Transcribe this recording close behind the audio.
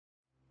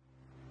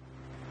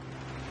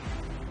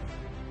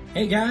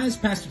Hey guys,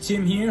 Pastor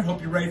Tim here.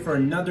 Hope you're ready for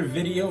another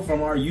video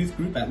from our youth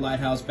group at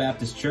Lighthouse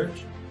Baptist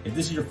Church. If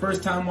this is your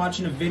first time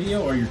watching a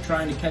video or you're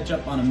trying to catch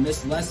up on a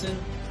missed lesson,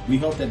 we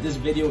hope that this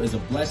video is a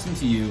blessing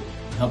to you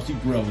and helps you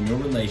grow in your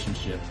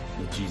relationship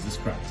with Jesus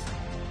Christ.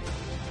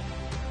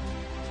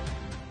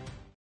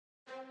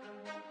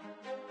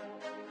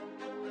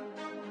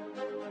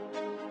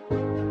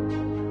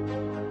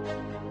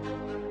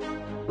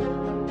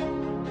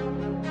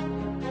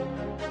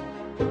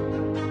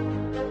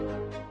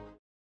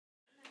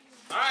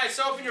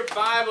 So open your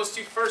Bibles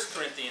to 1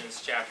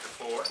 Corinthians chapter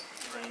 4.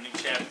 We're in a new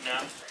chapter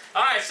now.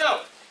 Alright,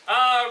 so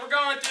we're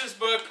going through this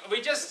book.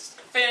 We just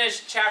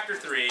finished chapter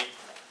 3.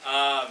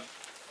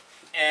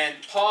 And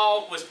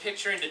Paul was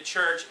picturing the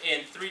church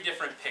in 3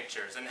 different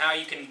pictures. And how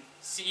you can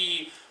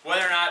see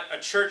whether or not a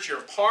church you're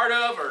a part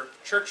of or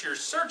a church you're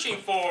searching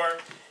for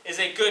is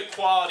a good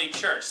quality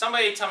church.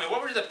 Somebody tell me,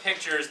 what were the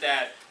pictures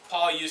that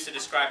Paul used to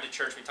describe the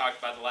church we talked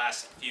about the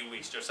last few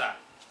weeks? Josiah?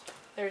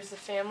 There's the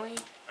family.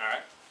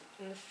 Alright.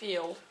 And the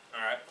field.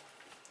 Alright.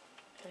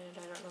 And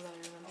I don't know that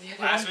I remember the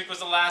other Last week was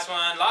the last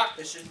one. Lock.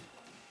 Mission.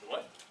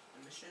 What?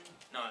 A mission?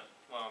 No,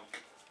 well,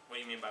 what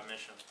do you mean by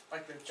mission?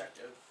 Like the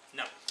objective.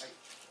 No. Like,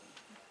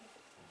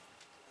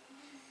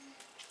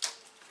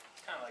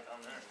 Kind of like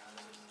on there.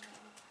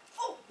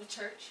 Oh, the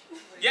church.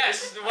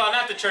 Yes, well,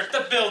 not the church,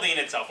 the building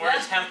itself. We're a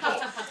temple.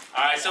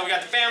 Alright, so we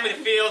got the family,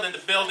 the field, and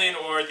the building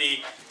or the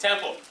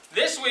temple.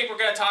 This week we're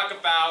going to talk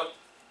about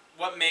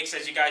what makes,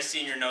 as you guys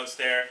see in your notes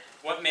there,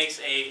 what makes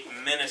a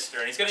minister.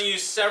 And he's going to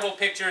use several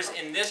pictures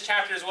in this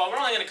chapter as well. We're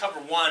only going to cover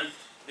one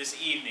this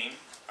evening.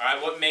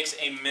 Alright, what makes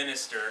a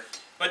minister.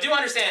 But do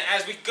understand,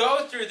 as we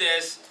go through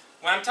this,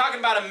 when I'm talking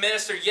about a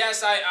minister,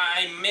 yes,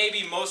 I may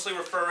be mostly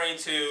referring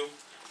to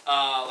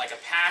like a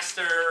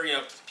pastor, you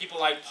know, people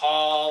like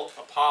Paul,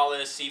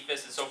 Apollos,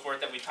 Cephas, and so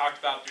forth that we talked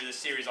about through this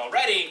series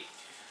already.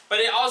 But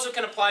it also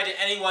can apply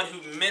to anyone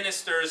who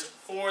ministers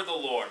for the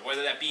Lord,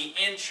 whether that be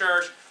in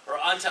church or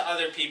unto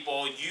other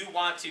people. You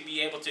want to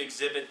be able to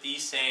exhibit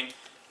these same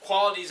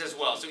qualities as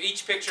well. So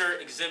each picture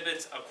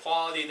exhibits a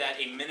quality that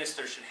a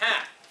minister should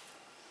have.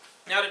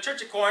 Now the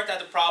church of Corinth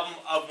had the problem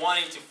of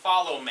wanting to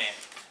follow man.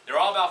 They're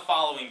all about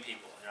following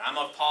people. You know, I'm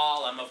of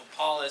Paul, I'm of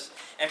Apollos.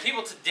 And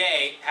people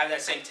today have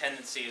that same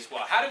tendency as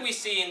well. How do we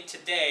see in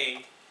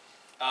today,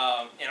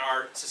 in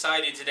our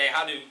society today,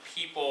 how do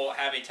people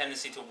have a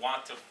tendency to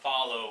want to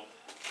follow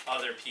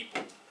other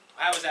people?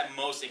 How is that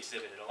most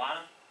exhibited?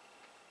 Alana?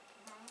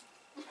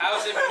 How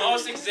is it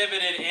most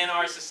exhibited in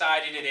our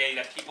society today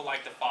that people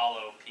like to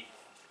follow people?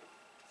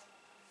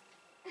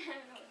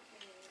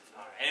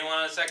 All right, anyone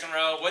on the second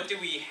row? What do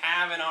we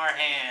have in our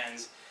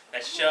hands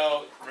that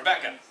show,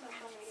 Rebecca?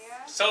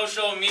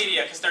 Social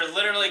media, because they're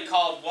literally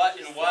called what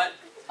and what?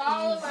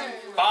 Followers.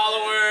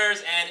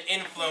 Followers and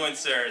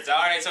influencers.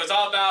 All right, so it's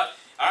all about,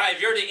 all right,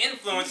 if you're the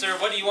influencer,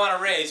 what do you want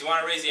to raise? You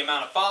want to raise the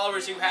amount of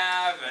followers you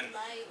have and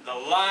the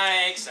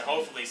likes and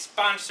hopefully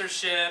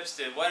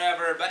sponsorships and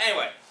whatever. But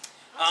anyway,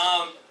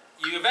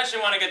 you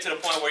eventually want to get to the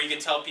point where you can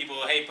tell people,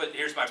 hey,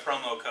 here's my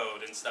promo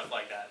code and stuff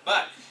like that.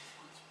 But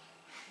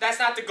that's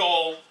not the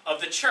goal of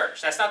the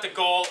church. That's not the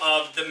goal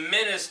of the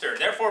minister.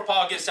 Therefore,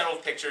 Paul gives several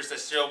pictures that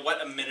show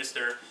what a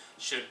minister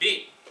should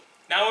be.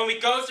 Now, when we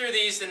go through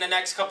these in the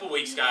next couple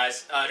weeks,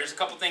 guys, there's a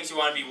couple things you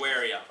want to be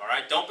wary of, all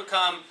right? Don't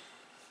become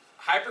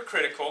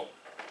hypercritical,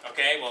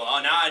 okay? Well,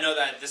 now I know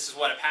that this is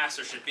what a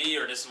pastor should be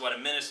or this is what a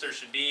minister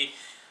should be.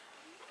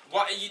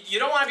 Well, you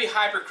don't want to be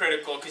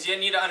hypercritical because you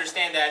need to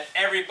understand that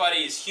everybody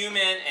is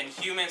human, and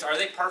humans, are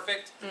they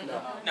perfect?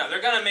 no. No,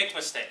 they're going to make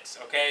mistakes,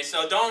 okay?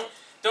 So don't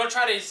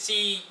try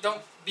to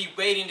don't be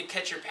waiting to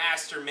catch your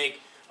pastor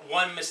make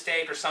one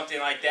mistake or something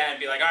like that and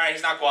be like, all right,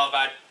 he's not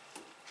qualified.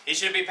 He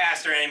shouldn't be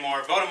pastor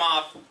anymore. Vote him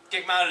off.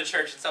 Kick him out of the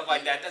church and stuff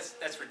like that.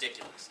 That's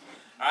ridiculous.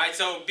 All right,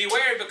 so be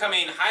wary of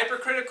becoming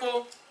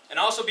hypercritical and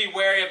also be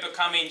wary of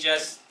becoming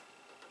just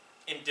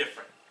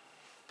indifferent.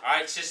 All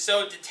right, it's just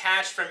so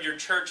detached from your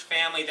church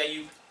family that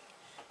you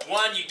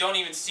don't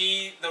even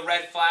see the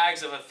red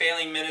flags of a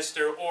failing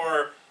minister,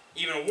 or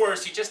even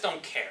worse, you just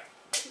don't care.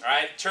 All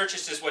right, church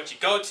is just what you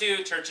go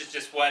to. Church is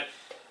just what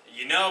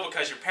you know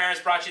because your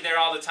parents brought you there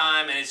all the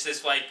time, and it's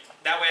just like,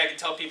 that way I can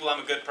tell people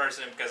I'm a good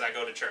person because I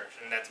go to church,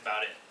 and that's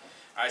about it.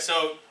 All right,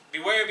 so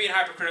beware of being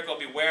hypercritical,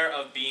 beware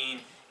of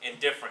being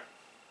indifferent.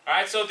 All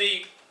right, so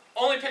the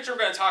only picture we're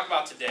going to talk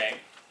about today,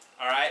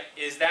 all right,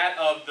 is that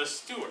of the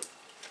steward.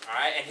 All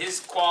right, and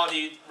his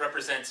quality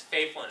represents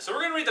faithfulness. So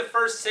we're going to read the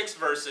first 6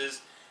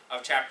 verses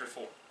of chapter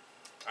 4. All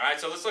right,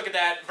 so let's look at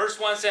that. Verse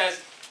 1 says,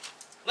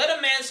 "Let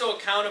a man so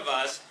account of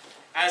us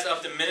as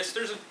of the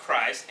ministers of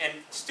Christ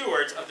and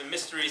stewards of the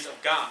mysteries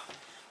of God.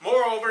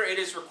 Moreover, it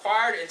is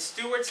required in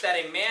stewards that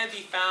a man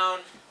be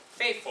found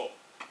faithful.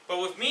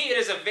 But with me it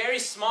is a very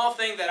small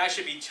thing that I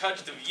should be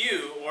judged of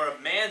you, or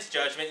of man's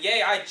judgment.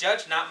 Yea, I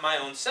judge not my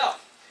own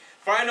self.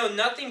 For I know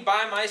nothing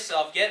by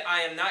myself, yet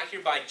I am not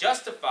hereby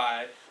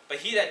justified, but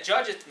he that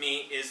judgeth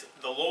me is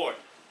the Lord.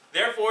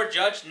 Therefore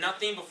judge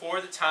nothing before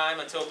the time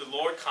until the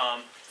Lord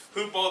come,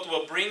 who both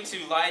will bring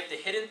to light the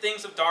hidden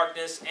things of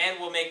darkness and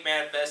will make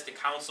manifest the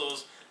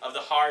counsels of the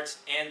hearts,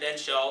 and then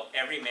shall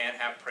every man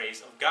have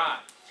praise of God.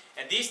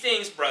 And these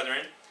things,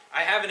 brethren,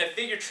 I have in a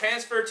figure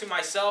transferred to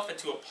myself and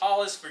to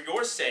Apollos for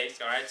your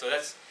sakes. All right, so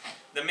that's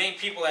the main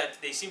people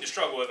that they seem to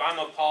struggle with. I'm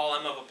of Paul,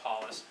 I'm of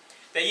Apollos.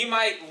 That you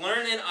might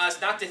learn in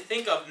us not to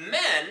think of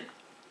men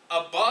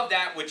above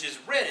that which is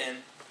written,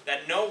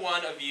 that no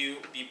one of you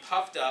be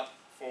puffed up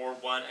for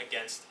one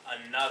against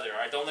another.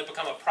 All right, don't let it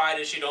become a pride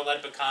issue. Don't let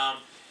it become,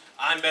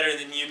 I'm better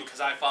than you because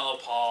I follow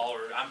Paul,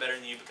 or I'm better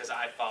than you because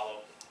I follow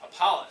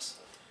Apollos.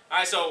 All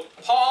right, so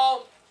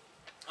Paul,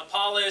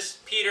 Apollos,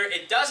 Peter,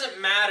 it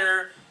doesn't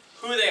matter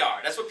who they are.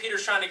 That's what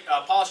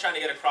Paul's trying to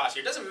get across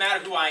here. It doesn't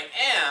matter who I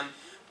am.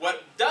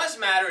 What does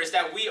matter is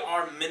that we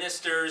are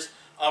ministers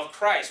of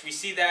Christ. We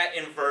see that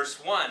in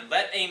verse 1.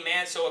 Let a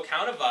man so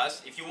account of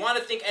us. If you want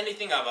to think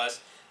anything of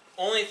us,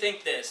 only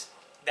think this,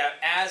 that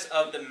as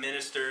of the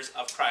ministers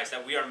of Christ,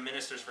 that we are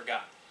ministers for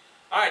God.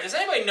 All right, does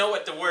anybody know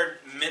what the word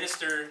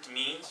minister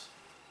means?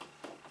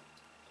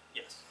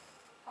 Yes.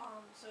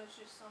 So it's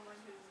just someone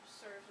who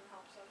serves and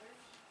helps others.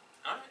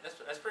 All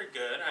right, that's pretty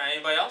good. All right,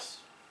 anybody else?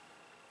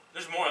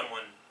 There's more than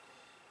one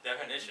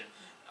definition.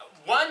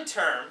 One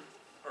term,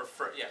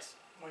 yes.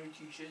 One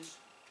who teaches.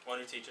 One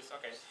who teaches,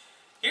 okay.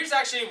 Here's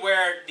actually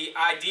where the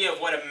idea of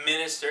what a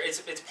minister, it's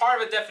part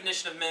of a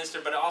definition of minister,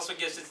 but it also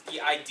gives us the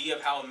idea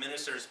of how a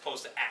minister is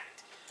supposed to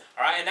act.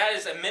 All right, and that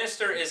is a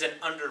minister is an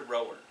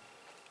under-rower.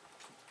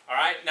 All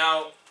right,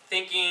 now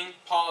thinking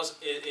Paul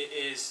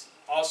is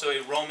also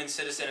a Roman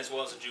citizen as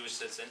well as a Jewish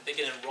citizen,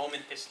 thinking in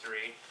Roman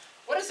history,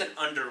 what is an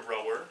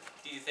under-rower,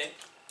 do you think?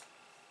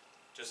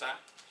 Josiah?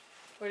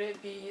 Would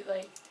it be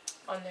like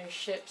on their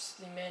ships,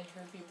 the men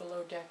who would be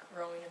below deck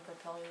rowing and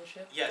propelling the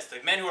ship? Yes,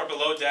 the men who are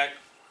below deck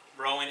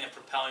rowing and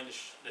propelling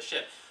the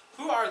ship.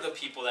 Who are the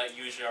people that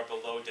usually are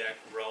below deck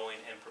rowing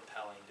and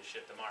propelling the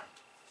ship, the Mark?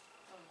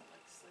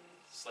 Like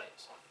slaves.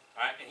 Slaves.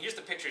 All right, and here's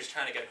the picture he's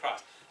trying to get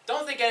across.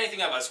 Don't think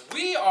anything of us.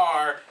 We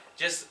are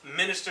just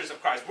ministers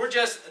of Christ. We're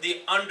just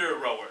the under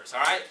rowers,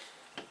 all right?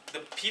 The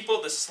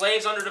people, the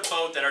slaves under the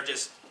boat that are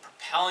just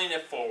propelling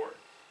it forward,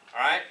 all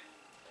right?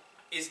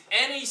 Is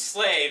any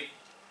slave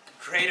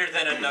greater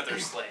than another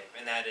slave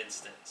in that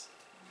instance?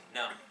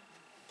 No.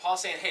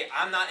 Paul's saying, hey,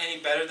 I'm not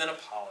any better than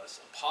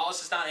Apollos.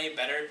 Apollos is not any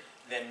better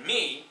than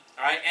me.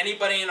 All right?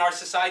 Anybody in our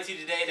society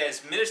today that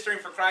is ministering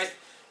for Christ,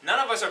 none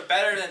of us are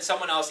better than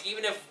someone else,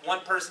 even if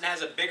one person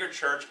has a bigger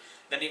church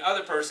than the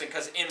other person,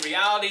 because in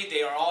reality,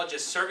 they are all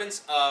just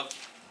servants of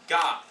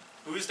God.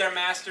 Who's their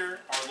master?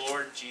 Our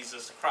Lord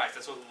Jesus Christ.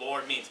 That's what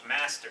Lord means,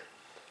 master.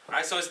 All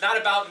right? So it's not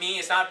about me.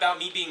 It's not about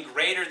me being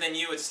greater than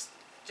you. It's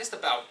just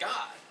about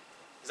God.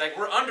 It's like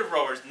we're under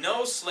rowers.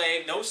 No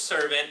slave, no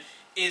servant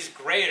is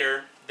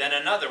greater than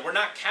another. We're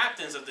not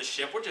captains of the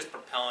ship. We're just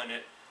propelling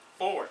it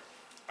forward.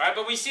 All right,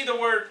 but we see the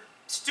word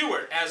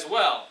steward as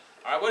well.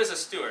 All right, what is a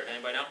steward?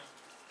 Anybody know? All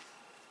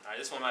right,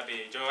 this one might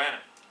be Joanna.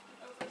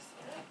 Overseer.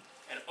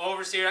 An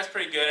overseer, that's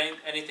pretty good.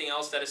 Anything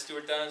else that a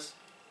steward does?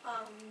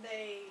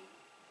 They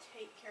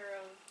take care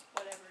of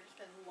whatever's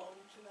been loaned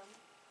to them.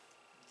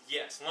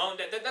 Yes, loan.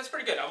 That's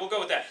pretty good. I will go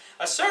with that.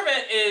 A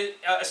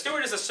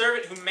steward is a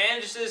servant who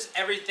manages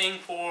everything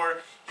for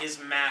his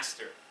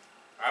master.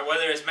 All right,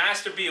 whether his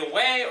master be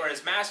away or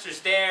his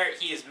master's there,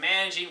 he is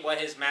managing what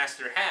his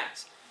master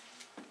has.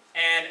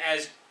 And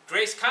as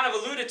Grace kind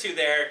of alluded to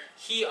there,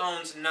 he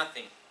owns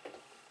nothing.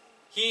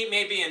 He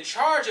may be in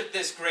charge of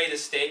this great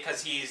estate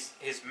because he's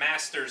his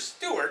master's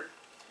steward,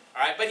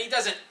 all right, but he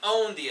doesn't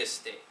own the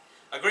estate.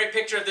 A great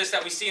picture of this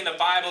that we see in the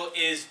Bible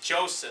is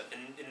Joseph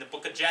in the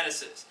book of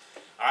Genesis.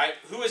 All right,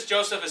 who is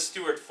Joseph a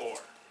steward for?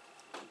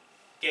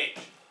 Gage.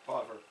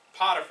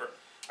 Potiphar.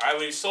 All right,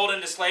 when he was sold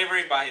into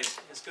slavery by his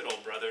good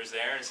old brothers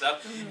there and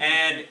stuff,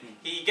 and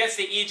he gets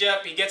to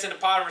Egypt, he gets into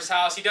Potiphar's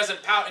house, he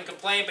doesn't pout and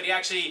complain, but he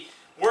actually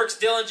works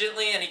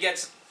diligently, and he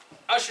gets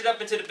ushered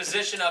up into the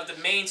position of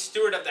the main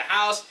steward of the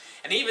house,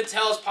 and he even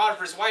tells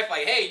Potiphar's wife,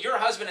 like, hey, your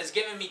husband has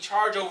given me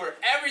charge over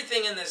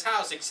everything in this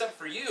house except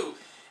for you.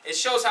 It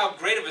shows how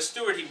great of a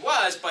steward he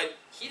was, but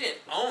he didn't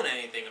own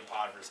anything in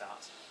Potiphar's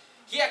house.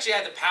 He actually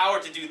had the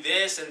power to do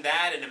this and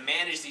that and to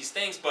manage these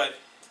things, but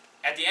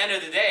at the end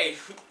of the day,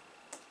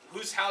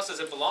 whose house does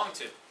it belong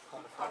to?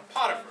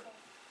 Potiphar.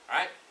 All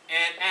right?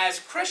 And as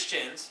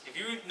Christians, if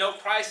you know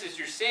Christ as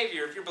your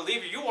Savior, if you're a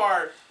believer, you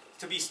are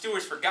to be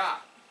stewards for God.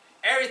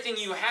 Everything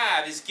you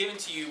have is given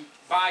to you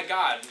by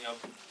God. You know,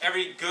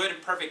 every good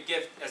and perfect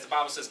gift, as the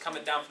Bible says,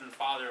 cometh down from the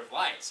Father of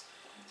lights.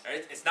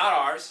 Right? It's not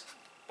ours,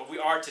 but we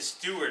are to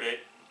steward it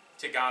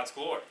to God's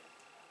glory.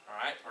 All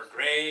right? Our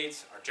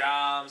grades, our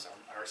jobs,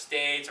 our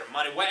estates, our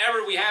money,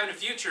 whatever we have in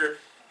the future,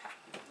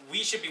 we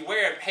should be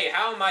aware of, hey,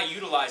 how am I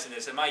utilizing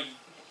this? Am I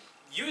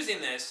using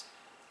this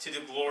to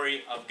the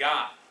glory of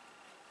God?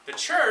 The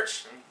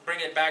church, bring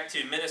it back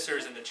to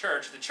ministers in the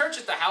church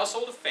is the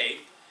household of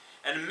faith,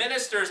 and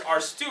ministers are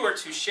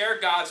stewards who share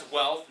God's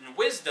wealth and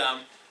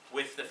wisdom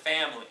with the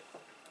family.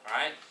 All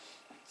right?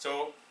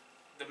 So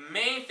the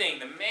main thing,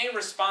 the main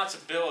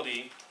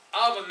responsibility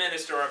of a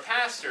minister or a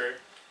pastor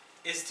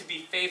is to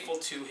be faithful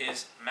to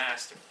his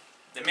master.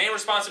 The main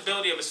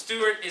responsibility of a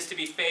steward is to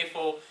be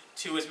faithful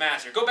to his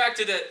master. Go back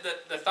to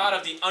the thought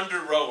of the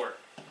under-rower.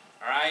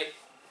 All right?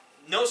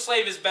 No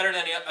slave is better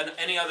than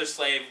any other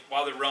slave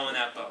while they're rowing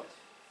that boat.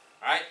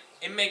 All right?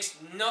 It makes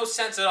no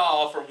sense at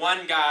all for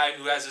one guy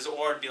who has his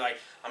oar to be like,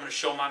 I'm going to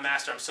show my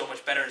master I'm so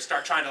much better, and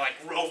start trying to like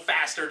row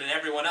faster than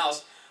everyone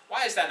else.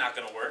 Why is that not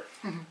going to work?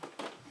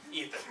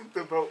 Either.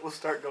 The boat will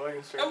start going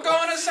in circles. I'm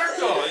going in a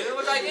circle. They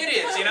look like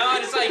idiots, you know?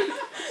 And it's like,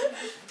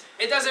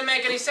 it doesn't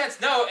make any sense.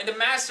 No, and the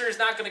master is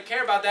not going to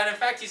care about that. In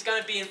fact, he's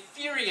going to be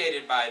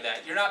infuriated by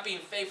that. You're not being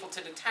faithful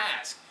to the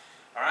task.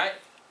 All right?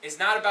 It's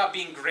not about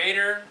being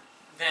greater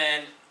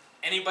than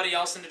anybody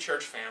else in the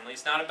church family.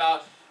 It's not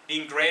about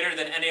being greater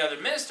than any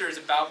other minister. It's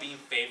about being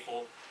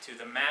faithful to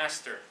the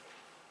master.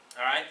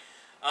 All right?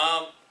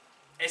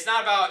 It's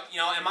not about, you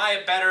know, am I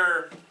a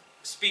better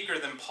speaker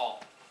than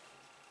Paul?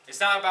 It's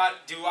not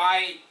about, do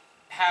I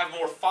have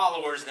more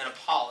followers than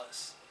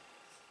Apollos?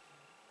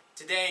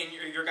 Today,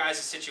 in your guys'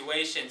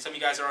 situation, some of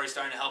you guys are already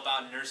starting to help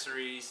out in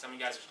nurseries. Some of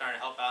you guys are starting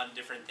to help out in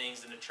different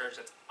things in the church.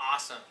 That's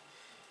awesome.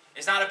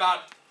 It's not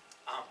about,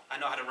 oh, I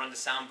know how to run the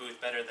sound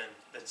booth better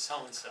than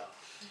so-and-so.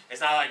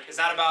 It's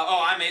not about,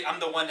 oh, I'm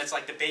the one that's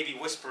like the baby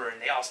whisperer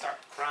and they all start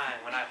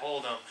crying when I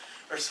hold them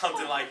or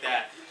something like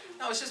that.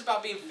 No, it's just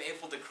about being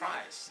faithful to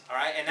Christ. All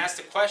right? And that's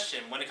the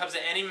question. When it comes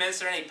to any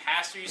minister, any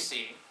pastor you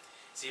see,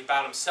 is he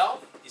about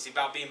himself? Is he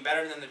about being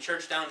better than the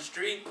church down the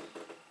street?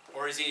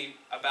 Or is he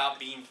about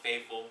being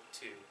faithful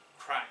to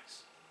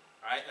Christ?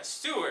 All right? A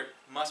steward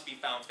must be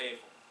found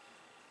faithful.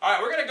 All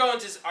right, we're going to go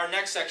into our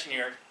next section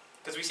here,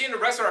 because we see in the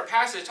rest of our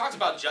passage, it talks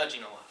about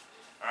judging a lot.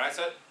 All right,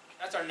 so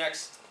that's our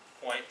next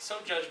point. So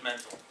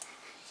judgmental.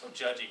 So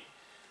judgy.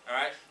 All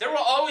right? There will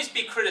always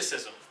be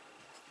criticism.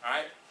 All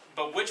right?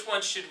 But which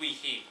one should we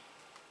heed?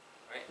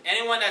 Right?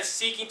 Anyone that's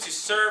seeking to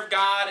serve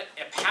God,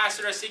 a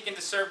pastor that's seeking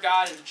to serve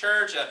God in the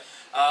church,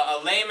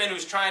 a layman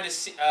who's trying to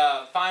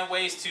find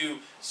ways to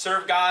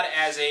serve God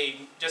as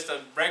just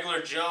a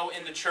regular Joe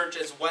in the church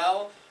as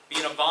well,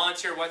 being a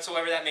volunteer,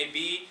 whatsoever that may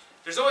be,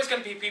 there's always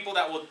going to be people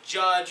that will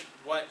judge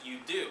what you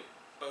do.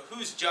 But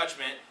whose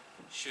judgment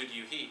should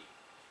you heed?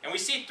 And we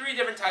see three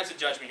different types of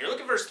judgment here.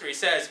 Look at verse 3. It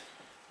says,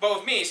 but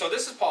with me, so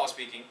this is Paul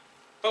speaking,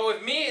 but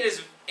with me it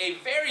is a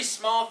very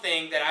small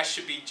thing that I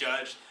should be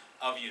judged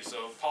of you.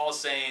 So Paul's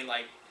saying,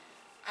 like,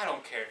 I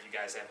don't care if you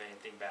guys have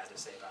anything bad to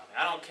say about me.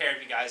 I don't care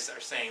if you guys are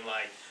saying,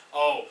 like,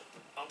 oh,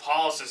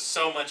 Apollos is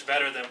so much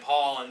better than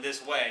Paul in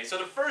this way. So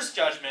the first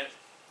judgment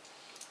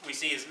we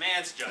see is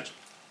man's judgment.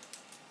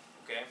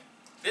 Okay?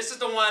 This is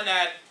the one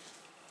that,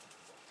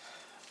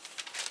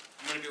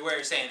 I'm going to be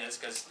wary of saying this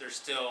because there's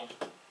still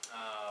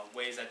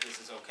ways that this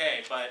is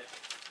okay. But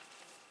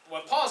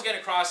what Paul's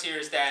getting across here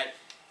is that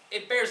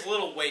it bears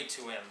little weight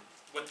to him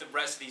what the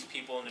rest of these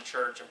people in the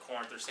church of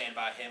Corinth are saying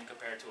about him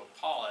compared to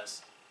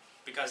Apollos,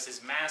 because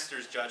his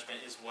master's judgment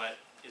is what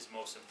is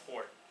most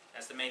important.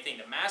 That's the main thing.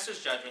 The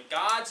master's judgment,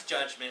 God's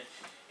judgment,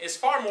 is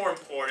far more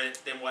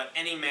important than what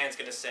any man's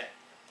going to say.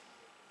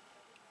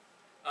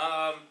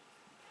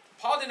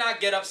 Paul did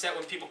not get upset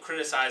when people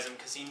criticized him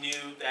because he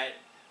knew that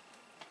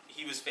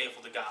he was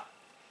faithful to God.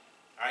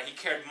 All right? He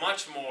cared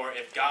much more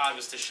if God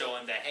was to show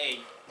him that, hey,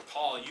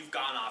 Paul, you've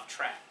gone off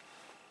track.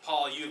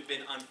 Paul, you've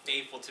been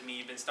unfaithful to me.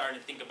 You've been starting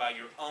to think about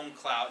your own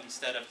clout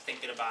instead of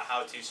thinking about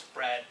how to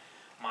spread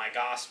my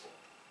gospel.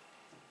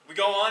 We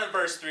go on in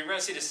verse 3. We're going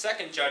to see the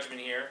second judgment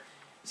here.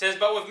 It says,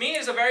 but with me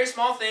it is a very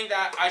small thing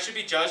that I should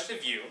be judged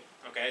of you.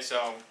 Okay,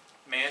 so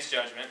man's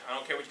judgment. I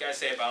don't care what you guys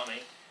say about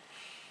me.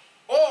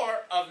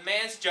 Or of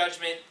man's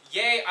judgment,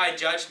 yea, I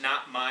judge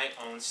not my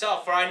own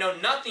self, for I know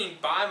nothing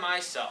by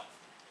myself.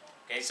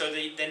 Okay, so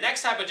the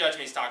next type of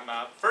judgment he's talking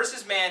about, first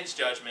is man's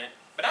judgment,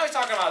 but now he's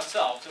talking about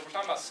self, so we're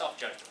talking about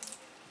self-judgment.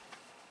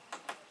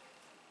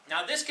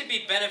 Now this could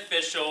be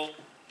beneficial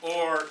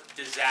or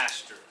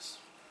disastrous.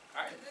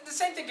 All right? The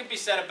same thing could be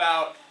said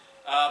about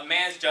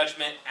man's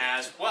judgment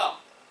as well.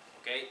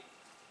 Okay?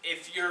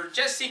 If you're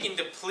just seeking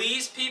to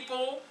please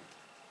people,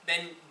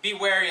 then be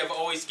wary of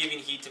always giving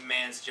heed to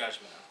man's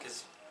judgment,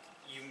 because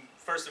you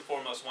first and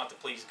foremost want to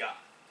please God.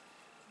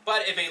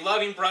 But if a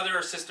loving brother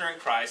or sister in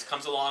Christ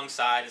comes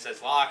alongside and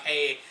says, Locke,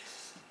 hey,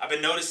 I've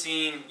been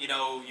noticing, you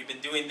know, you've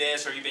been doing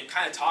this, or you've been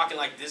kind of talking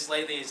like this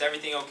lately, is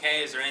everything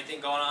okay? Is there anything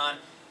going on?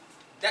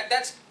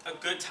 That's a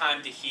good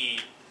time to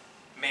heed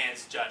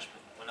man's judgment.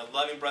 When a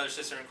loving brother or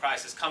sister in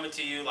Christ is coming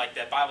to you, like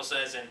that Bible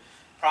says in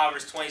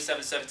Proverbs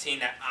 27:17,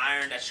 that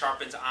iron that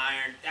sharpens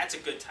iron, that's a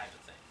good type of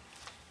thing.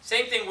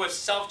 Same thing with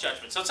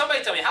self-judgment. So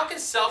somebody tell me, how can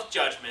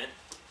self-judgment,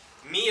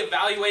 me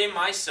evaluating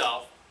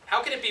myself,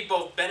 how can it be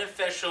both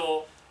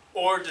beneficial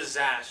or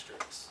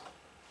disastrous?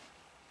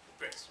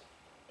 Grace.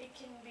 It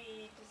can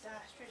be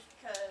disastrous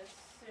because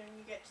soon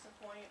you get to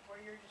the point where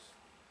you're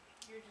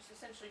just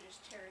essentially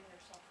just tearing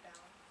yourself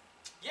down.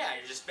 Yeah,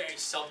 you're just very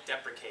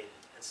self-deprecating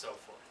and so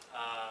forth.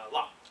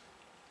 Locke.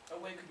 A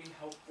way it could be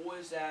helpful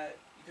is that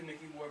you can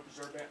make you more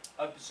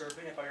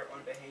observant about your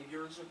own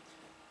behaviors.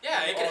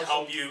 Yeah, it can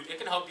help you. It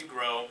can help you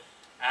grow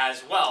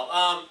as well.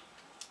 All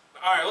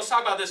right, let's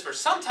talk about this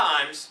first.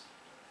 Sometimes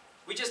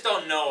we just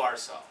don't know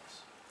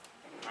ourselves.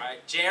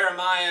 Alright,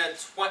 Jeremiah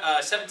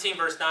 17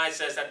 verse 9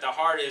 says that the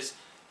heart is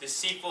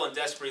deceitful and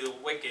desperately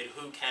wicked.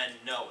 Who can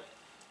know it?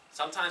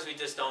 Sometimes we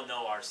just don't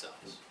know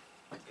ourselves.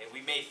 Okay,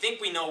 we may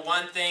think we know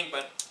one thing,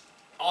 but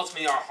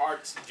ultimately our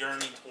heart's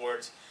yearning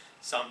towards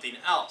something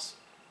else.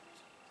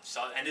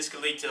 So, and this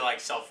could lead to like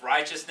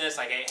self-righteousness,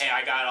 like, hey,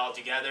 I got it all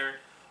together.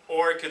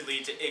 Or it could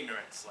lead to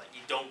ignorance, like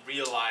you don't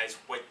realize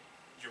what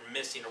you're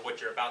missing or what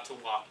you're about to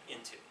walk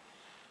into.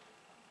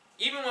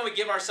 Even when we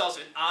give ourselves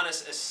an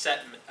honest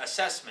assessment,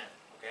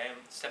 okay, I'm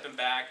stepping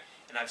back,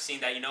 and I've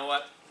seen that, you know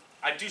what,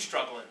 I do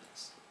struggle in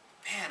this.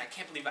 Man, I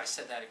can't believe I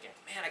said that again.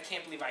 Man, I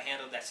can't believe I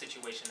handled that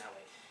situation that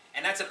way.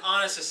 And that's an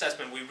honest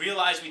assessment. We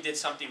realize we did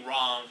something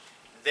wrong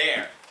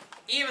there.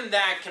 Even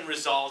that can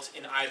result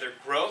in either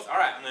growth, all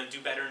right, I'm going to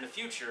do better in the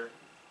future,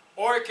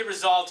 or it could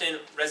result in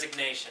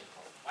resignation.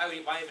 Why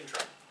even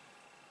try?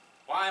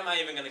 Why am I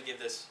even going to give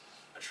this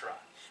a try?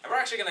 And we're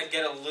actually going to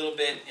get a little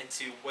bit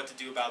into what to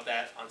do about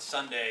that on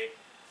Sunday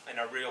in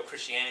our Real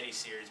Christianity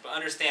series. But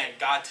understand,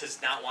 God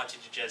does not want you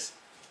to just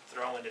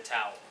throw in the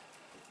towel.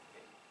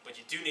 But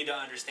you do need to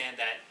understand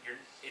that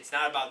it's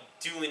not about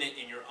doing it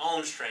in your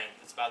own strength.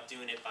 It's about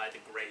doing it by the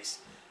grace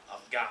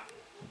of God.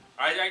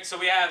 All right, so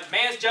we have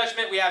man's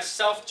judgment. We have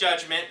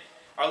self-judgment.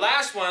 Our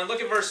last one, look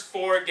at verse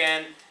 4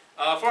 again.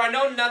 For I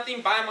know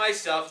nothing by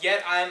myself,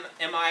 yet am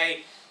I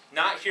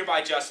not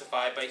hereby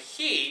justified, but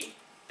he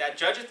that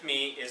judgeth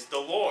me is the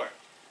Lord.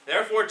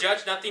 Therefore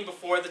judge nothing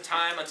before the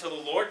time until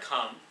the Lord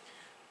come,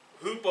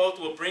 who both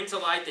will bring to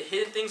light the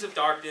hidden things of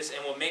darkness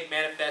and will make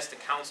manifest the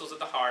counsels of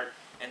the heart,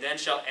 and then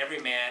shall every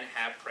man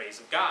have praise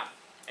of God.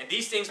 And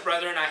these things,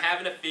 brethren, I have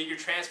in a figure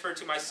transferred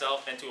to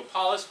myself and to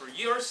Apollos for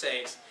your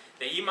sakes,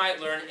 that ye might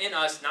learn in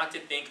us not to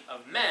think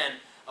of men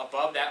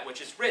above that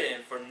which is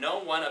written, for no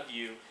one of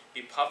you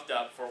be puffed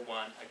up for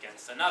one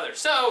against another.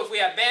 So, if we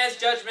have man's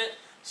judgment,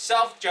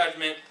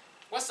 self-judgment,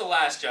 what's the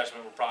last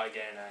judgment we're probably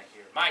getting at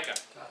here? Micah.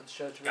 God's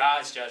judgment.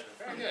 God's judgment.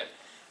 Very good.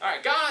 All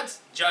right, God's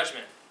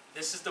judgment.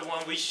 This is the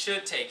one we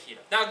should take heed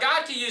of. Now,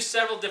 God can use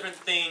several different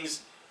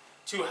things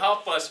to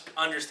help us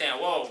understand,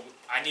 whoa,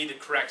 I need to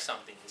correct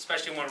something,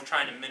 especially when we're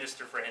trying to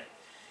minister for Him.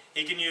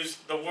 He can use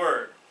the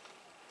Word.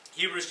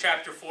 Hebrews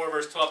chapter 4,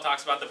 verse 12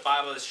 talks about the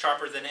Bible is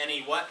sharper than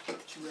any what?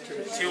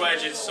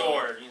 Two-edged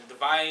sword. You know,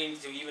 dividing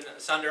to even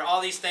asunder.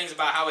 All these things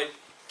about how it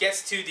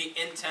gets to the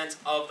intent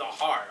of the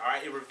heart. All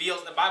right, it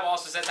reveals. The Bible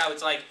also says how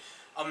it's like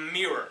a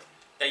mirror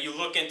that you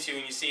look into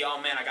and you see,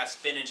 oh man, I got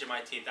spinach in my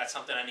teeth. That's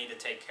something I need to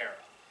take care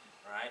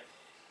of. All right.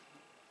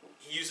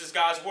 He uses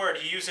God's Word.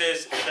 He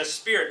uses the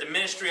Spirit, the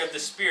ministry of the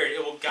Spirit.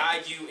 It will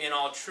guide you in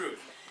all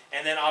truth.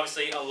 And then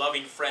obviously a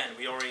loving friend.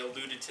 We already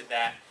alluded to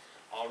that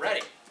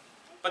already.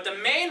 But the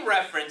main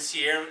reference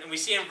here, and we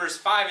see in verse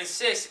 5 and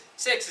 6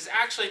 is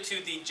actually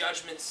to the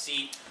judgment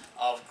seat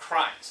of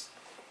Christ.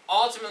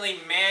 Ultimately,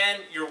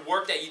 man, your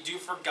work that you do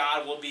for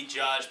God will be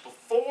judged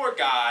before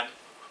God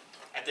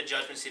at the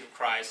judgment seat of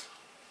Christ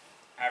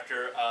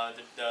after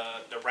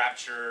the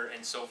rapture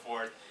and so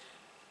forth.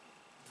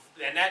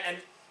 And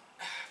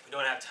we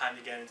don't have time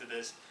to get into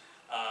this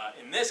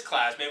in this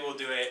class. Maybe we'll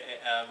do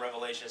a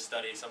Revelation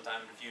study sometime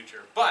in the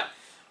future. But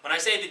when I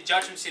say the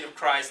judgment seat of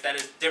Christ, that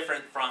is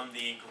different from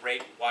the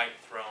great white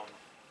throne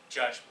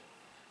judgment.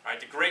 Right?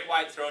 The great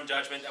white throne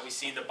judgment that we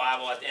see in the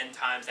Bible at the end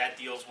times, that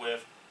deals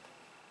with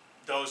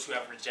those who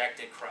have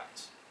rejected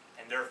Christ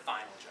and their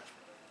final judgment.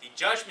 The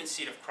judgment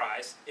seat of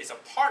Christ is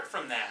apart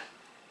from that.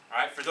 All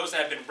right? For those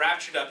that have been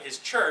raptured up, His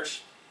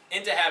church,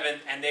 into heaven,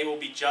 and they will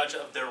be judged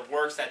of their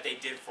works that they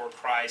did for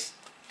Christ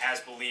as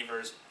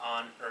believers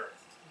on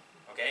earth.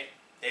 Okay?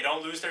 They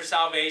don't lose their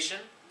salvation.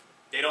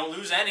 They don't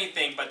lose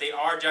anything, but they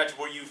are judged.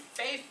 Were you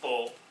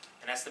faithful?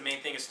 And that's the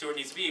main thing a steward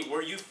needs to be.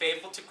 Were you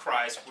faithful to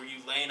Christ? Were you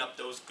laying up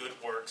those good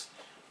works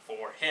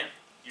for Him?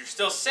 You're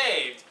still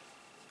saved,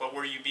 but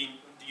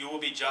you will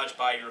be judged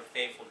by your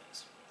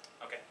faithfulness.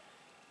 Okay.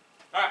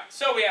 All right.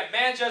 So we have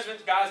man's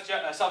judgment, God's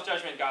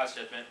self-judgment, God's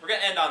judgment. We're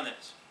going to end on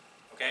this.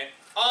 Okay.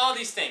 All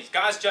these things.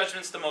 God's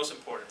judgment's the most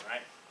important,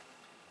 right?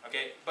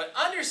 Okay. But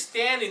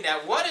understanding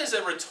that, what is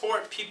a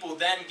retort people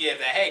then give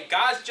that, hey,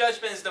 God's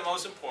judgment is the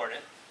most important.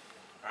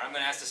 All right, I'm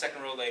going to ask the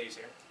second row ladies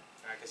here,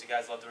 all right, because you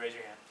guys love to raise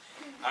your hand.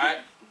 All right?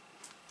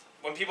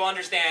 When people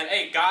understand,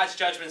 hey, God's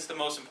judgment is the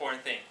most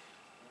important thing,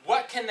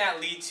 what can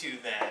that lead to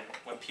then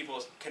when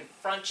people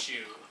confront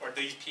you or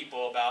these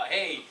people about,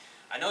 hey,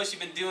 I noticed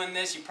you've been doing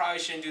this, you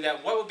probably shouldn't do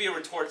that. What would be a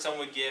retort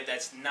someone would give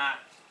that's not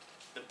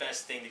the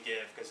best thing to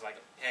give? Because like,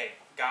 hey,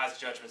 God's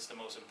judgment is the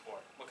most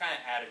important. What kind of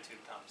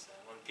attitude comes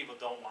then when people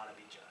don't want to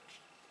be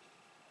judged?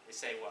 They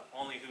say what?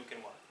 Only who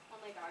can what?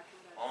 Only God can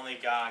judge. Only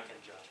God can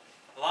judge.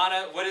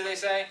 Alana, what do they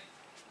say?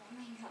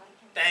 Only God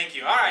can judge. Thank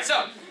you. All right,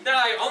 so they're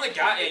like, only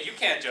God, yeah, you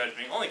can't judge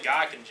me. Only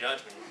God can judge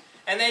me.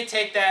 And they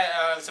take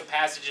that some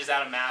passages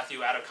out of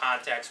Matthew out of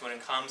context when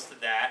it comes to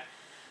that.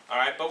 All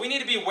right, but we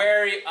need to be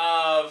wary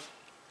of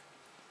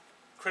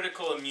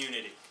critical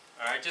immunity.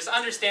 All right, just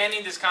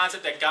understanding this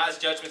concept that God's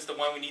judgment is the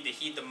one we need to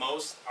heed the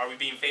most. Are we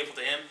being faithful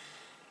to Him?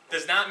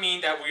 Does not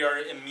mean that we are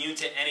immune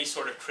to any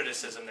sort of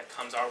criticism that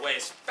comes our way,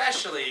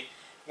 especially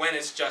when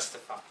it's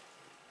justified.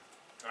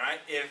 All right,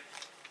 if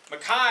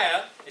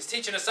Micaiah is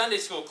teaching a Sunday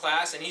school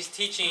class and he's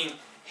teaching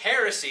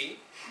heresy,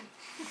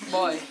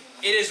 Boy.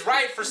 it is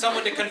right for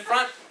someone to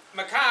confront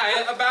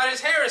Micaiah about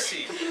his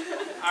heresy.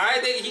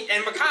 Alright?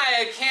 And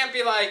Micaiah can't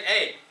be like,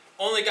 hey,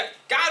 only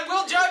God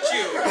will judge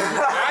you.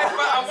 Alright?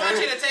 But I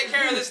want you to take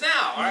care of this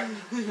now. Alright?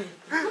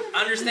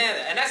 Understand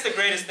that. And that's the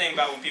greatest thing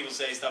about when people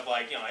say stuff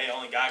like, hey,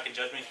 only God can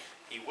judge me.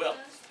 He will.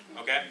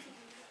 Okay?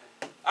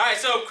 Alright,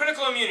 so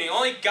critical immunity.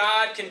 Only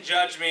God can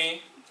judge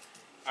me.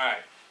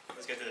 Alright,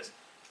 let's get to this.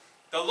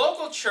 The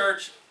local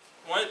church,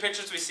 one of the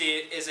pictures we see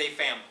is a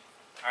family.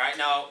 Alright,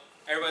 now,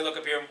 everybody look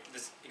up here.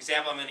 This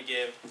example I'm going to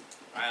give.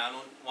 Alright, I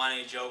don't want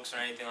any jokes or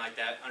anything like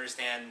that.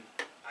 Understand,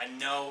 I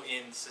know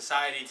in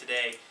society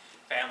today,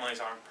 families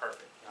aren't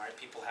perfect. Alright,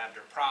 people have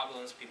their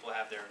problems, people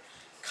have their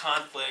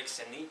conflicts,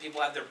 and people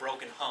have their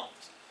broken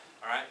homes.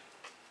 Alright?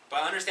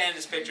 But understand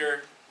this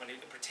picture, when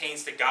it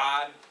pertains to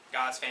God,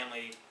 God's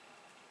family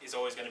is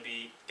always going to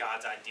be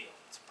God's ideal.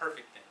 It's a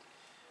perfect thing.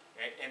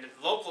 Okay? And the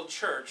local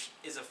church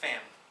is a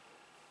family.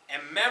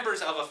 And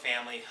members of a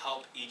family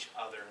help each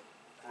other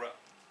grow.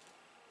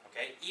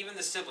 Okay? Even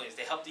the siblings,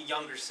 they help the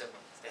younger siblings.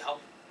 They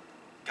help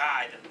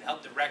guide them. They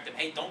help direct them.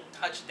 Hey, don't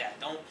touch that.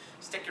 Don't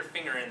stick your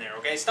finger in there.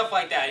 Okay? Stuff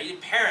like that.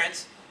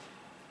 Parents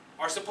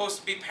are supposed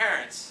to be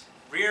parents,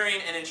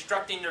 rearing and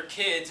instructing their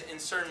kids in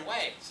certain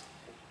ways.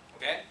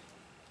 Okay?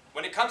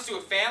 When it comes to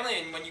a family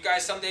and when you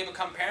guys someday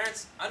become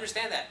parents,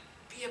 understand that.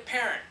 Be a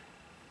parent.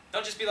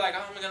 Don't just be like,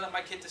 oh, I'm going to let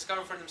my kid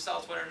discover for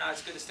themselves whether or not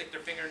it's good to stick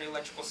their finger in the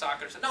electrical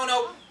socket.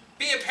 No.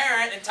 Be a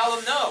parent and tell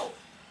them no.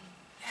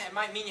 Yeah, it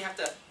might mean you have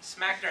to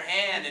smack their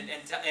hand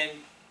and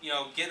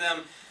give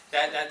them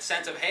that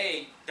sense of,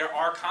 hey, there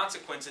are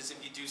consequences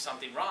if you do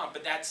something wrong,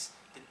 but that's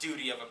the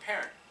duty of a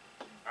parent.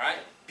 All right?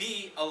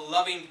 Be a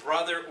loving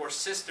brother or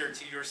sister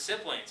to your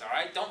siblings. All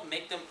right? Don't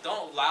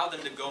allow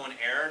them to go in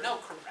error. No,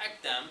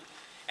 correct them.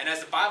 And as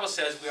the Bible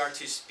says, we are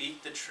to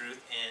speak the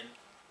truth in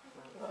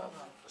love.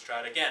 Let's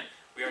try it again.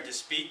 We are to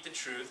speak the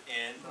truth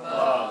in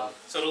love.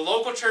 So the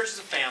local church is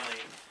a family.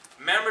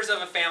 Members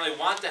of a family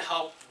want to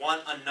help one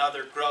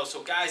another grow.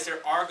 So guys,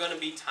 there are going to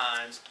be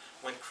times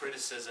when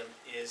criticism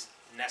is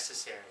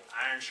necessary.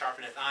 Iron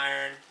sharpeneth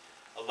iron.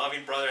 A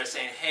loving brother is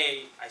saying,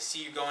 hey, I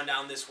see you going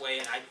down this way,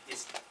 and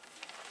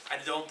I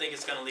don't think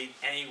it's going to lead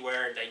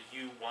anywhere that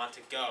you want to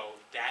go.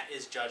 That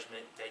is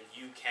judgment that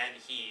you can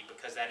heed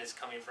because that is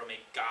coming from a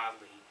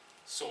godly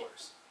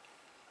source.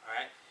 All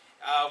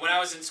right? When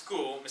I was in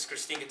school, Miss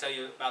Christine can tell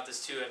you about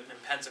this too, in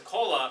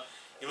Pensacola,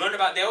 you learned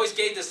about, they always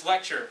gave this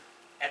lecture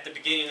at the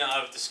beginning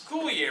of the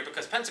school year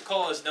because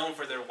Pensacola is known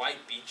for their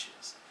white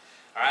beaches.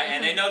 All right?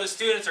 And they know the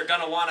students are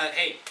going to want to,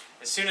 hey,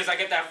 as soon as I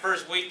get that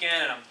first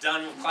weekend and I'm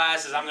done with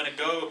classes, I'm going to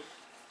go,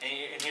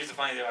 and here's the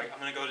funny thing, like, I'm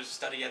going to go to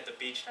study at the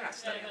beach. They're not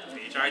studying at the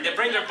beach, all right? They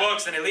bring their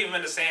books and they leave them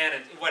in the sand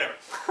and whatever.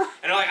 And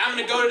they're like, I'm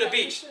going to go to the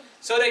beach.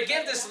 So they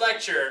give this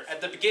lecture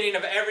at the beginning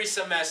of every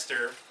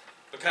semester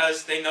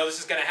because they know this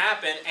is going to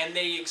happen, and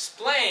they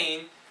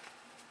explain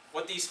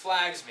what these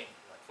flags mean.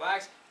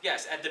 Flags?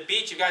 Yes, at the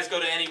beach, you guys go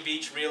to any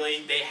beach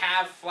really, they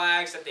have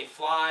flags that they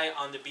fly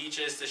on the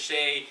beaches to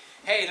say,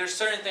 hey, there's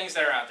certain things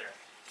that are out there.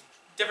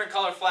 Different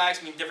color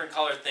flags mean different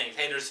color things.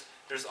 Hey,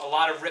 there's a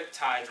lot of rip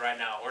tides right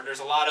now, or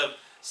there's a lot of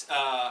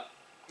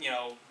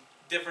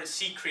different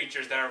sea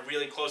creatures that are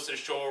really close to the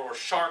shore, or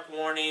shark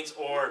warnings,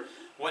 or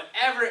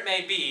whatever it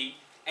may be.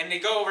 And they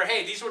go over,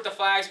 hey, these are what the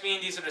flags mean.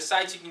 These are the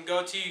sites you can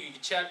go to. You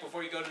can check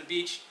before you go to the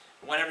beach.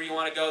 Whenever you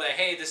want to go, that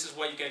hey, this is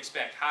what you can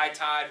expect: high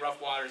tide, rough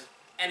waters,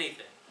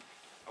 anything.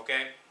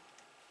 Okay?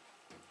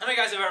 How many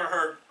guys have ever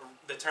heard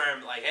the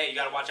term like, hey, you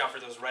got to watch out for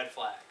those red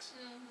flags?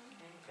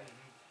 Okay.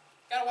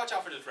 You got to watch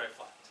out for those red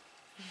flags.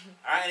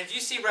 All right, and if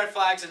you see red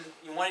flags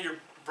in one of your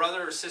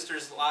brother or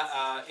sister's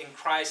in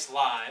Christ's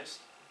lives,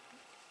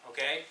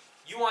 okay,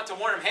 you want to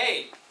warn them,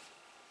 hey,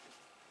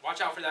 watch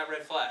out for that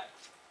red flag.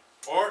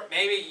 Or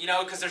maybe,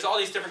 because there's all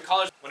these different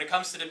colors. When it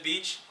comes to the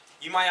beach,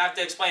 you might have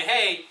to explain,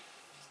 hey,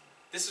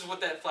 this is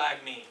what that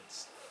flag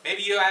means.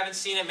 Maybe you haven't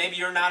seen it, maybe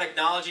you're not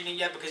acknowledging it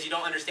yet because you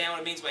don't understand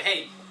what it means, but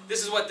hey,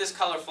 this is what this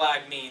color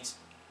flag means.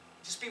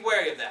 Just be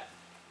wary of that.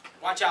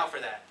 Watch out for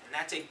that. And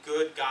that's a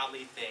good,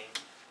 godly thing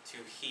to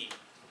heed.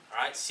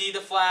 Alright, see the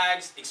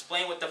flags,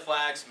 explain what the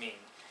flags mean.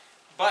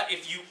 But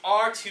if you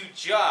are to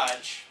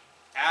judge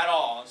at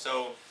all,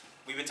 so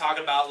we've been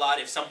talking about a lot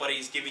if somebody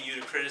is giving you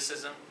the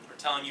criticism or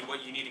telling you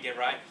what you need to get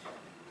right.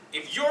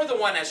 If you're the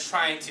one that's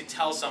trying to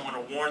tell someone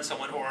or warn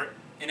someone or,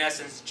 in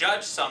essence,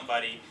 judge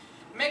somebody,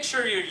 make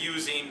sure you're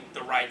using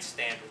the right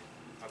standard,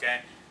 okay?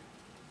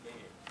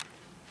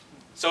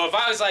 So if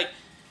I was like,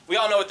 we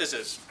all know what this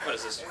is. What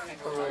is this?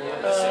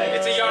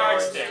 It's a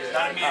yardstick,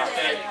 not a meter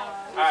stick.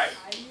 Alright.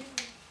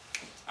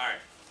 Alright.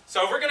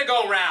 So if we're going to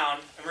go around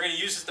and we're going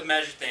to use this to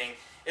measure thing,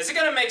 is it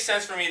going to make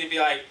sense for me to be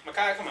like,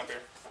 Micaiah, come up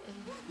here.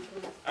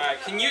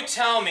 Alright, can you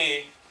tell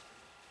me,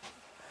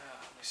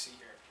 let me see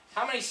here,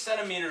 how many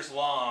centimeters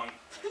long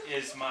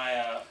is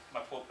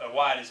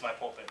wide is my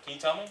pulpit? Can you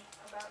tell me?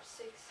 About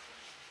 6.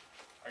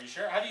 Are you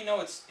sure? How do you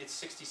know it's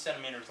 60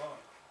 centimeters long?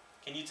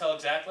 Can you tell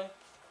exactly? No.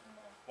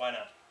 Why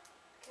not?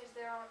 Because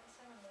there aren't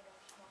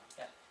centimeters long.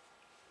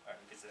 Yeah.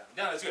 Alright, it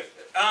down. No, that's good.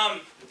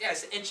 Yeah,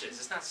 it's inches.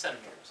 It's not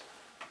centimeters.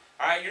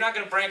 All right, you're not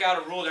going to break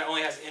out a rule that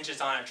only has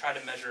inches on it and try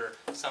to measure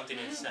something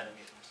in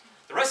centimeters.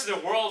 The rest of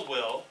the world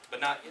will,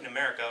 but not in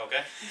America,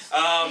 okay?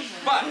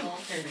 But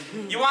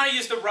you want to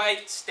use the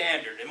right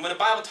standard. And when the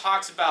Bible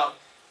talks about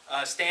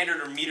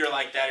standard or meter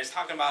like that, it's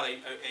talking about a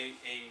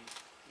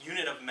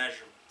unit of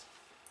measurement.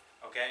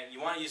 Okay? You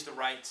want to use the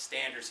right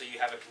standard so you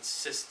have a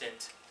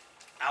consistent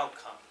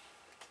outcome.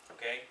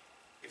 Okay?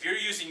 If you're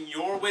using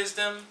your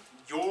wisdom,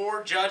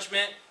 your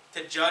judgment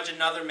to judge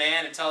another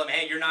man and tell him,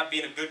 hey, you're not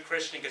being a good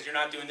Christian because you're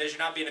not doing this, you're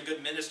not being a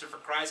good minister for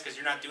Christ because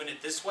you're not doing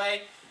it this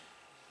way,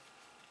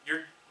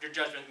 your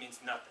judgment means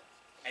nothing.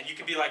 And you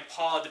could be like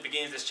Paul at the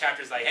beginning of this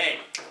chapter, is like, hey,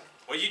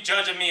 what you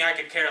judging me I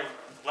could care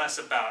less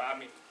about. I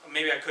mean,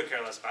 maybe I could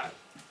care less about it.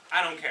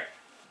 I don't care.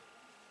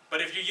 But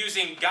if you're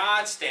using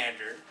God's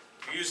standard,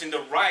 if you're using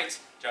the right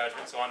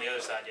judgment, so on the other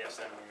side you have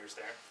centimeters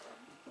there,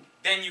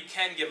 then you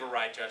can give a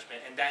right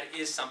judgment, and that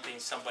is something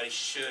somebody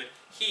should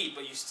heed,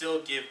 but you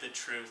still give the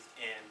truth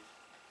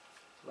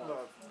in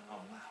Love. Oh,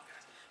 wow,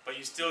 guys. But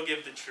you still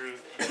give the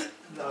truth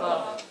in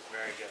Love.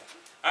 Very good.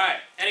 All right,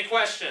 any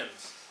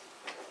questions?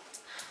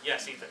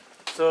 Yes, Ethan.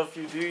 So if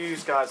you do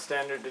use God's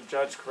standard to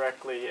judge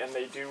correctly and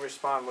they do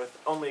respond with,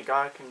 only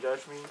God can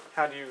judge me,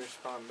 how do you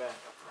respond back?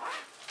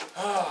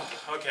 Oh,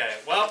 okay.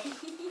 Well,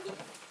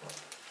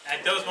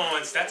 at those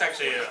moments, that's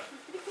actually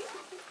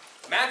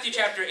Matthew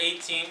chapter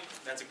 18.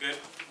 That's a good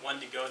one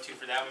to go to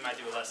for that. We might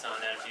do a lesson on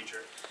that in the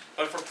future.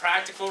 But for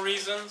practical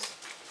reasons,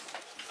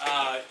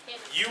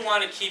 you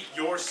want to keep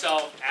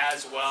yourself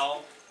as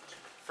well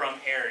from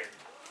erring.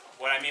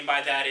 What I mean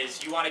by that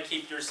is you want to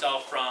keep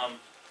yourself from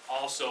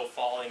also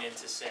falling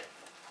into sin.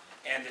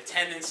 And the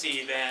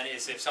tendency then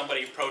is if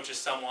somebody approaches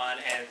someone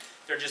and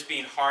they're just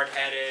being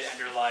hard-headed and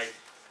they're like,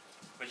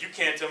 but you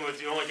can't tell me what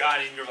the only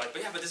God is, and you're like,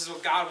 but yeah, but this is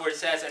what God's word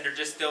says, and they're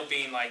just still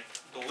being like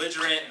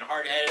belligerent and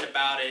hard-headed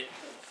about it,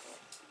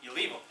 you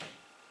leave them.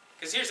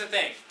 Because here's the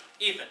thing,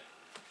 Ethan,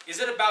 is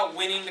it about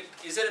winning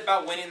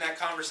that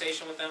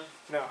conversation with them?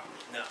 No.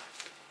 No.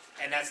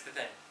 And that's the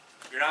thing.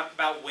 You're not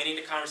about winning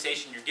the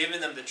conversation. You're giving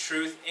them the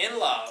truth in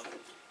love.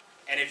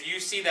 And if you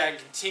see that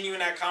continuing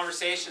that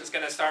conversation is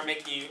going to start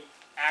making you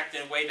act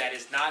in a way that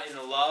is not in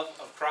the love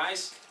of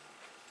Christ,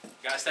 you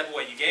got to step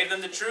away. You gave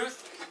them the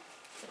truth,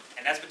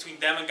 and that's between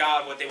them and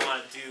God what they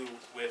want to do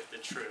with the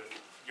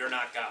truth. You're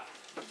not God.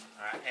 All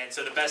right? And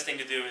so the best thing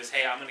to do is,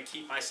 hey, I'm going to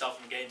keep myself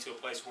from getting to a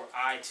place where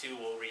I too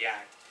will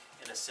react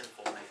in a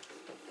sinful manner.